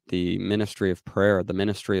 the ministry of prayer, the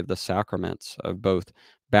ministry of the sacraments of both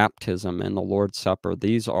baptism and the Lord's Supper.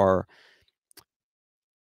 These are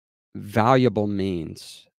valuable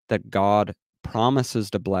means that God promises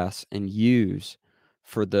to bless and use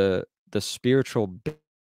for the spiritual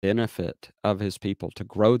benefit of his people, to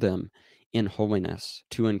grow them in holiness,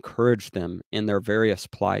 to encourage them in their various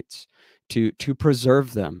plights, to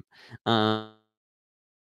preserve them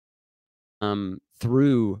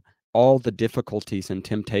through all the difficulties and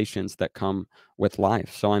temptations that come with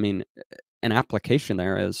life. So, I mean, an application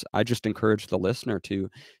there is, I just encourage the listener to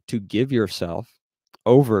give yourself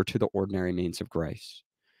over to the ordinary means of grace,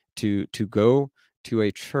 to go to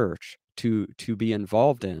a church, to be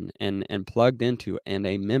involved in and plugged into and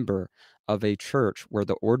a member of a church where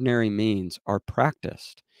the ordinary means are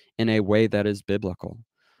practiced in a way that is biblical,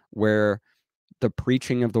 where the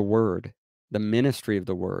preaching of the word, the ministry of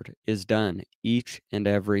the word is done each and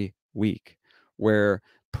every week, where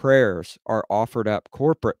prayers are offered up,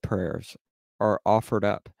 corporate prayers are offered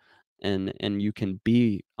up, and you can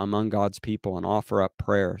be among God's people and offer up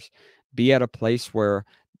prayers. Be at a place where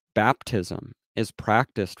baptism is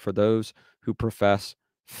practiced for those who profess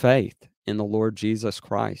faith in the Lord Jesus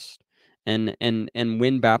Christ. And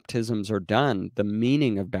when baptisms are done, the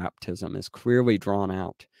meaning of baptism is clearly drawn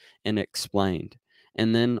out and explained.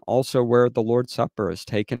 And then also where the Lord's Supper is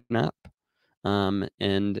taken up, and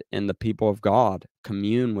the people of God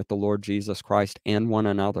commune with the Lord Jesus Christ and one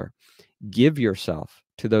another. Give yourself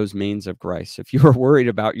to those means of grace. If you are worried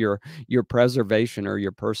about your preservation or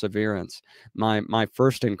your perseverance, my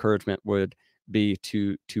first encouragement would be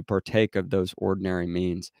to partake of those ordinary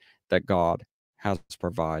means that God has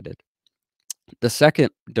provided. The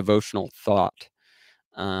second devotional thought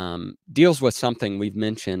deals with something we've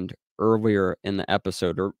mentioned earlier in the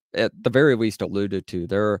episode, or at the very least alluded to.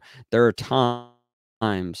 There are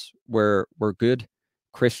times where good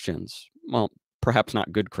Christians, well, perhaps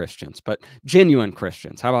not good Christians, but genuine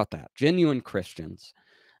Christians. How about that? Genuine Christians,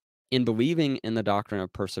 in believing in the doctrine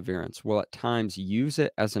of perseverance, will at times use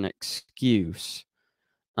it as an excuse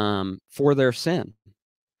for their sin,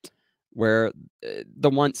 where the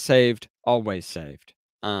once saved, always saved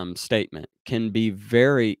statement can be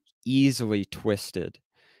very easily twisted.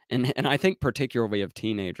 And I think particularly of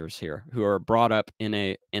teenagers here who are brought up in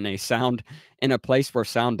a place where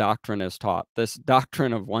sound doctrine is taught. This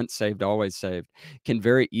doctrine of once saved, always saved can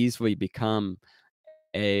very easily become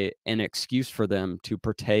an excuse for them to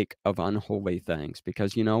partake of unholy things,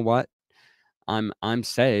 because you know what? I'm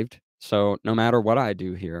saved, so no matter what I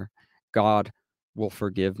do here, God will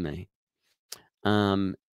forgive me.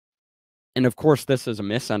 And of course, this is a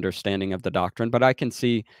misunderstanding of the doctrine, but I can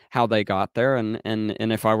see how they got there. And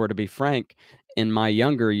if I were to be frank, in my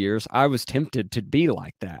younger years, I was tempted to be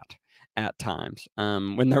like that at times,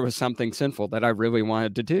 when there was something sinful that I really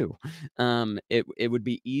wanted to do. It would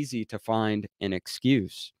be easy to find an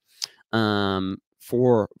excuse for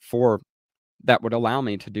that would allow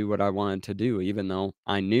me to do what I wanted to do, even though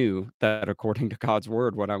I knew that according to God's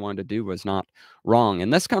word, what I wanted to do was not wrong.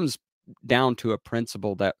 And this comes down to a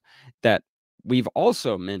principle that we've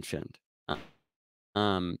also mentioned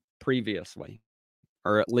previously,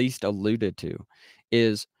 or at least alluded to,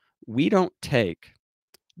 is we don't take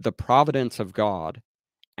the providence of God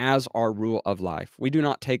as our rule of life. We do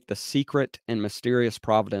not take the secret and mysterious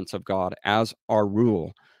providence of God as our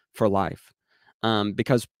rule for life.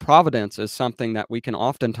 Because providence is something that we can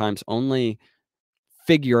oftentimes only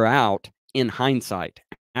figure out in hindsight.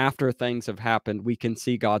 After things have happened, we can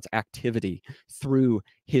see God's activity through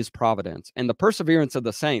his providence. And the perseverance of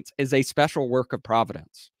the saints is a special work of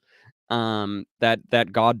providence that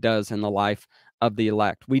God does in the life of the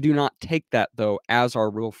elect. We do not take that, though, as our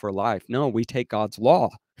rule for life. No, we take God's law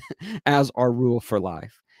as our rule for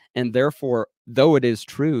life. And therefore, though it is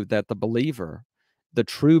true that the believer, the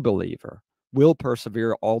true believer, will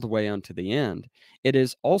persevere all the way unto the end, it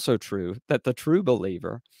is also true that the true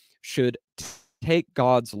believer should take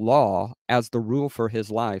God's law as the rule for his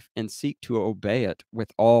life and seek to obey it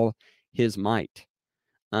with all his might.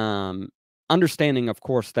 Understanding, of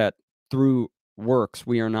course, that through works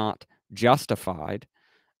we are not justified,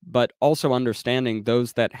 but also understanding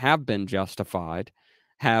those that have been justified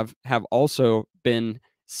have also been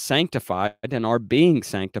sanctified and are being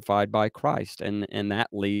sanctified by Christ, and that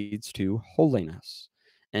leads to holiness,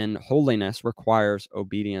 and holiness requires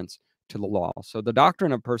obedience to the law. So the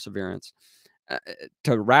doctrine of perseverance,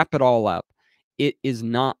 to wrap it all up, it is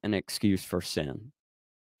not an excuse for sin.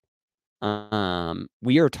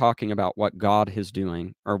 We are talking about what God is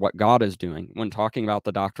doing, or what God is doing when talking about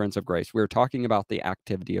the doctrines of grace. We're talking about the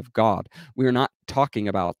activity of God. We are not talking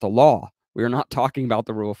about the law. We are not talking about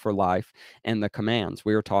the rule for life and the commands.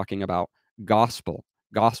 We are talking about gospel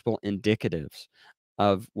indicatives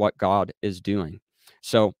of what God is doing.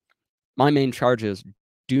 So my main charge is,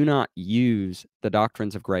 do not use the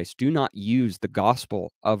doctrines of grace. Do not use the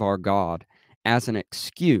gospel of our God as an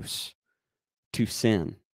excuse to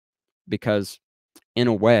sin, because in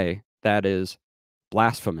a way that is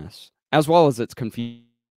blasphemous, as well as it's confusing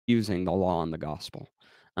the law and the gospel,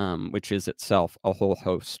 which is itself a whole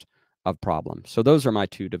host of problems. So those are my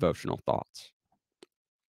two devotional thoughts.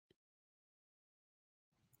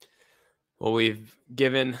 Well, we've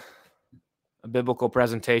given a biblical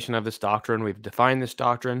presentation of this doctrine. We've defined this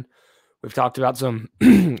doctrine. We've talked about some,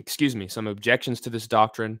 some objections to this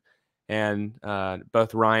doctrine. And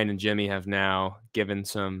both Ryan and Jimmy have now given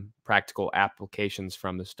some practical applications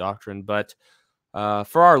from this doctrine. But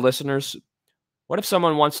for our listeners, what if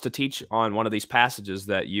someone wants to teach on one of these passages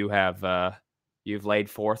that you've laid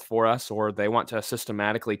forth for us, or they want to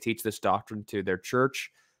systematically teach this doctrine to their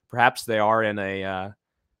church? Perhaps they are in a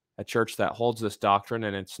church that holds this doctrine,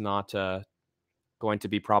 and it's not going to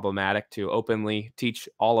be problematic to openly teach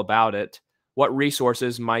all about it. What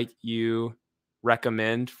resources might you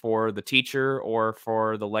recommend for the teacher or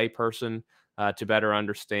for the layperson to better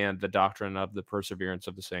understand the doctrine of the perseverance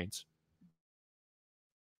of the saints?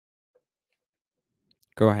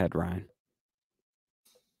 Go ahead, Ryan.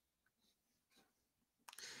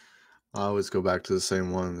 I always go back to the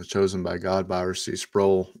same one. The Chosen by God by R.C.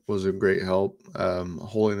 Sproul was a great help.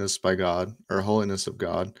 Holiness by God, or Holiness of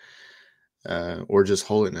God, or just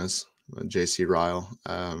Holiness, J.C. Ryle.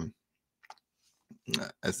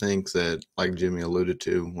 I think that, like Jimmy alluded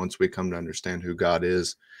to, once we come to understand who God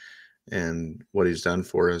is and what he's done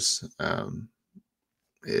for us,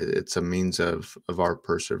 it's a means of our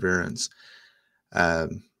perseverance. I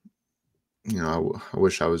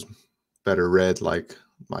wish I was better read like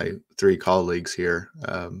my three colleagues here.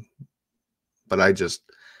 But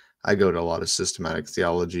I go to a lot of systematic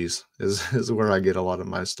theologies is where I get a lot of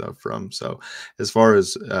my stuff from. So as far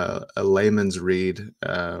as a layman's read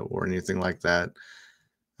or anything like that,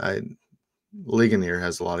 Ligonier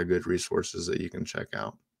has a lot of good resources that you can check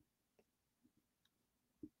out.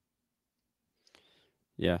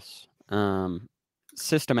 Yes.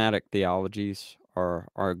 Systematic theologies are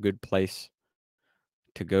a good place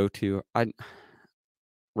to go to.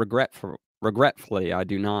 Regretfully, I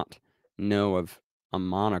do not know of a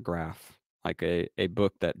monograph like a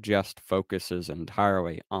book that just focuses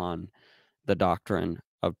entirely on the doctrine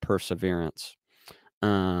of perseverance.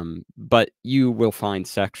 But you will find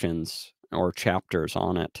sections or chapters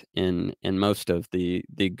on it in most of the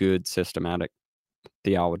good systematic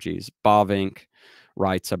theologies. Bavinck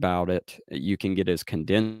writes about it. You can get his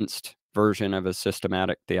condensed version of his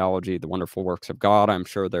systematic theology, The Wonderful Works of God. I'm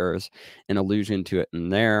sure there is an allusion to it in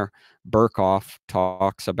there. Berkhoff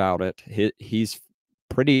talks about it. He's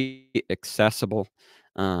pretty accessible.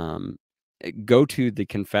 Go to the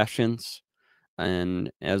confessions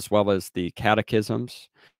and as well as the catechisms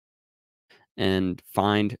and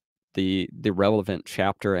find the relevant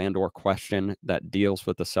chapter and or question that deals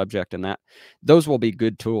with the subject, and that those will be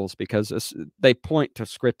good tools because they point to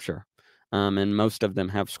scripture, and most of them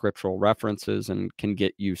have scriptural references and can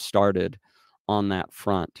get you started on that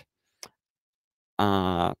front.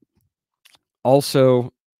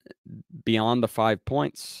 Also, Beyond the 5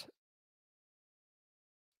 Points,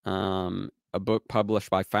 a book published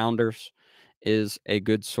by Founders, is a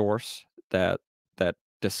good source that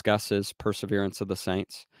discusses perseverance of the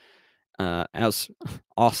saints. As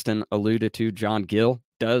Austin alluded to, John Gill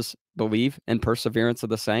does believe in perseverance of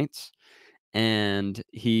the saints, and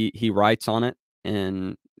he writes on it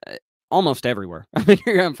in almost everywhere. I mean,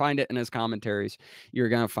 you're going to find it in his commentaries. You're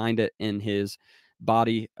going to find it in his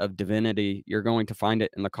Body of Divinity. You're going to find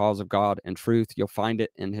it in The Cause of God and Truth. You'll find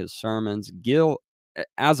it in his sermons. Gill,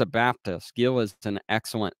 as a Baptist, Gill is an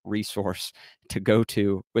excellent resource to go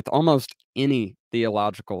to with almost any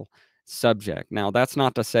theological subject. Now, that's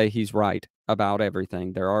not to say he's right about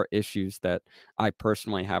everything. There are issues that I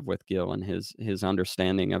personally have with Gill and his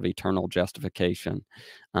understanding of eternal justification,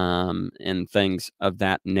 and things of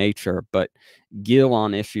that nature. But Gill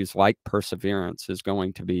on issues like perseverance is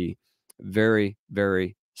going to be very,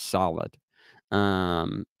 very solid.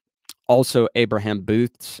 Also, Abraham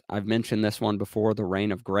Booth's, I've mentioned this one before, The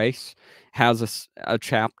Reign of Grace, has a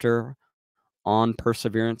chapter on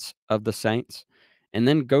perseverance of the saints. And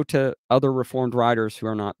then go to other Reformed writers who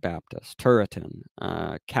are not Baptist, Turretin,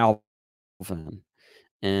 Calvin,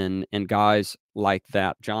 and guys like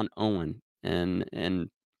that, John Owen, and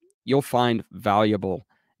you'll find valuable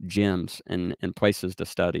gems and places to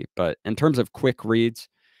study. But in terms of quick reads,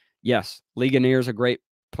 yes, Ligonier is a great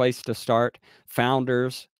place to start.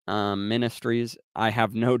 Founders Ministries, I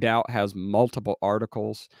have no doubt, has multiple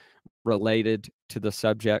articles related to the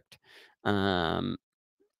subject.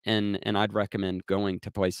 And I'd recommend going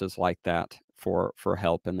to places like that for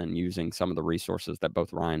help, and then using some of the resources that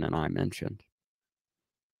both Ryan and I mentioned.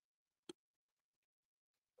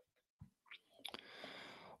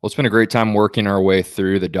 Well, it's been a great time working our way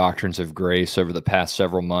through the Doctrines of Grace over the past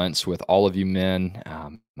several months with all of you men.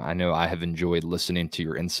 I know I have enjoyed listening to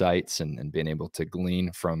your insights and being able to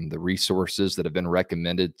glean from the resources that have been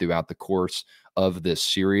recommended throughout the course of this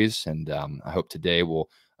series. And I hope today will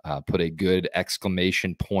put a good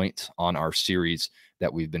exclamation point on our series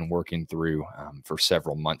that we've been working through for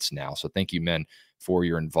several months now. So thank you, men, for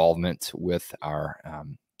your involvement with our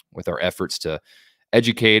efforts to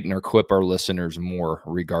educate and equip our listeners more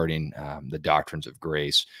regarding the doctrines of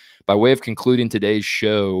grace. By way of concluding today's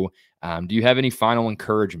show, do you have any final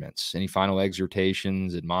encouragements, any final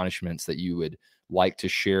exhortations, admonishments that you would like to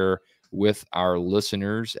share with our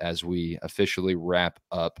listeners as we officially wrap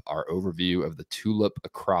up our overview of the Tulip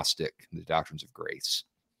Acrostic, the Doctrines of Grace?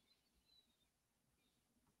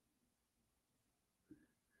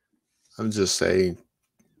 I would just say,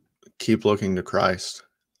 keep looking to Christ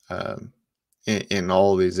in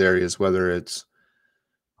all these areas, whether it's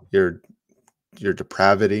your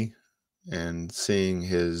depravity and seeing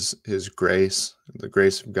his grace, the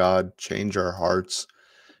grace of God, change our hearts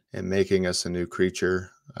and making us a new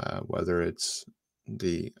creature, whether it's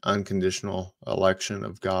the unconditional election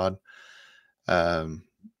of God, the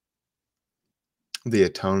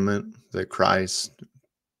atonement that Christ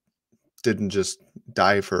didn't just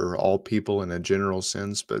die for all people in a general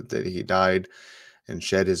sense, but that he died and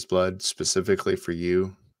shed his blood specifically for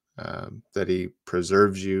you, that he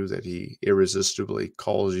preserves you, that he irresistibly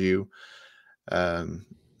calls you.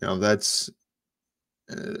 That's,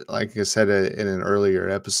 like I said in an earlier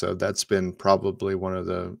episode, that's been probably one of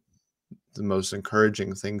the most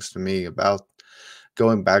encouraging things to me about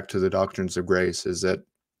going back to the Doctrines of Grace, is that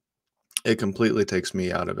it completely takes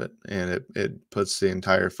me out of it, and it puts the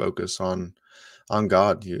entire focus on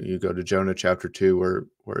God. You go to Jonah chapter 2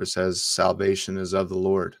 where it says salvation is of the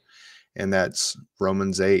Lord, and that's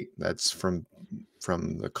Romans 8. That's from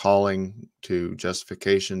the calling to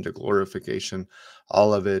justification to glorification.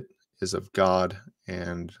 All of it is of God,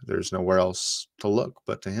 and there's nowhere else to look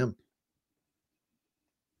but to him.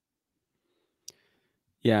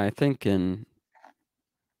 Yeah, I think in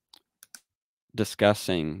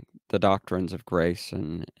discussing the doctrines of grace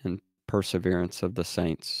and perseverance of the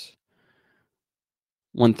saints,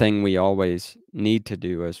 one thing we always need to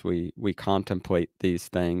do as we contemplate these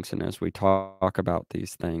things and as we talk about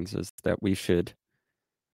these things is that we should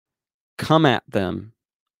come at them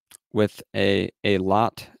with a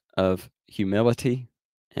lot of humility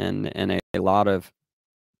and a lot of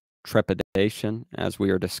trepidation as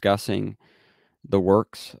we are discussing the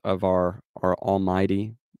works of our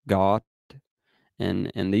Almighty God.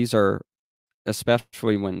 And these are,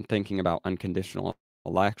 especially when thinking about unconditional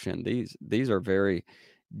election, these are very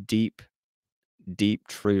deep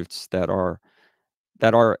truths that are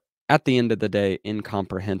at the end of the day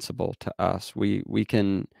incomprehensible to us. We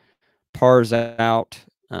can parse out,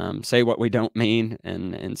 say what we don't mean,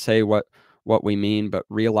 and say what we mean, but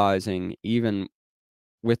realizing even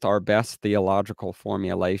with our best theological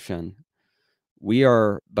formulation, we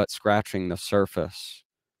are but scratching the surface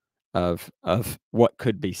of what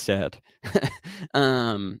could be said,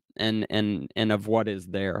 and of what is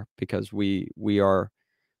there, because we are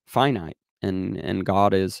finite and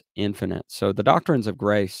God is infinite. So the doctrines of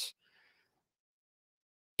grace,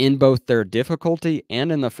 in both their difficulty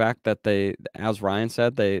and in the fact that they, as Ryan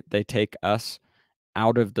said, they take us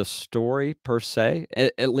out of the story per se,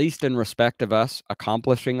 at least in respect of us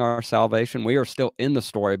accomplishing our salvation. We are still in the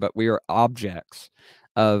story, but we are objects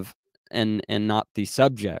of and not the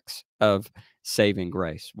subjects of saving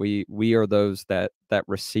grace. We are those that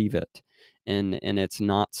receive it, and it's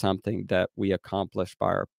not something that we accomplish by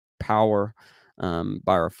our power, by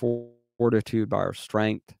our fortitude, by our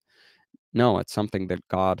strength. No, it's something that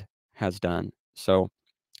God has done. So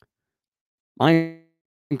my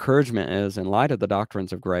encouragement is, in light of the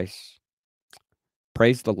doctrines of grace,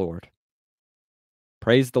 praise the Lord.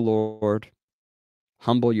 Praise the Lord,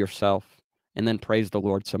 humble yourself, and then praise the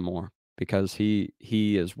Lord some more, because he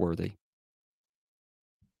is worthy.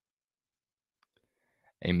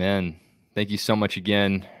 Amen. Thank you so much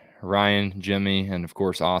again, Ryan, Jimmy, and of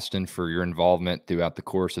course, Austin, for your involvement throughout the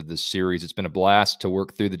course of this series. It's been a blast to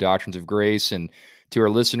work through the doctrines of grace. And to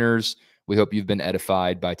our listeners, we hope you've been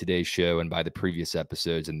edified by today's show and by the previous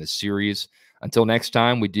episodes in this series. Until next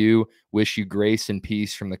time, we do wish you grace and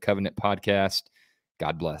peace from the Covenant Podcast.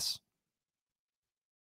 God bless.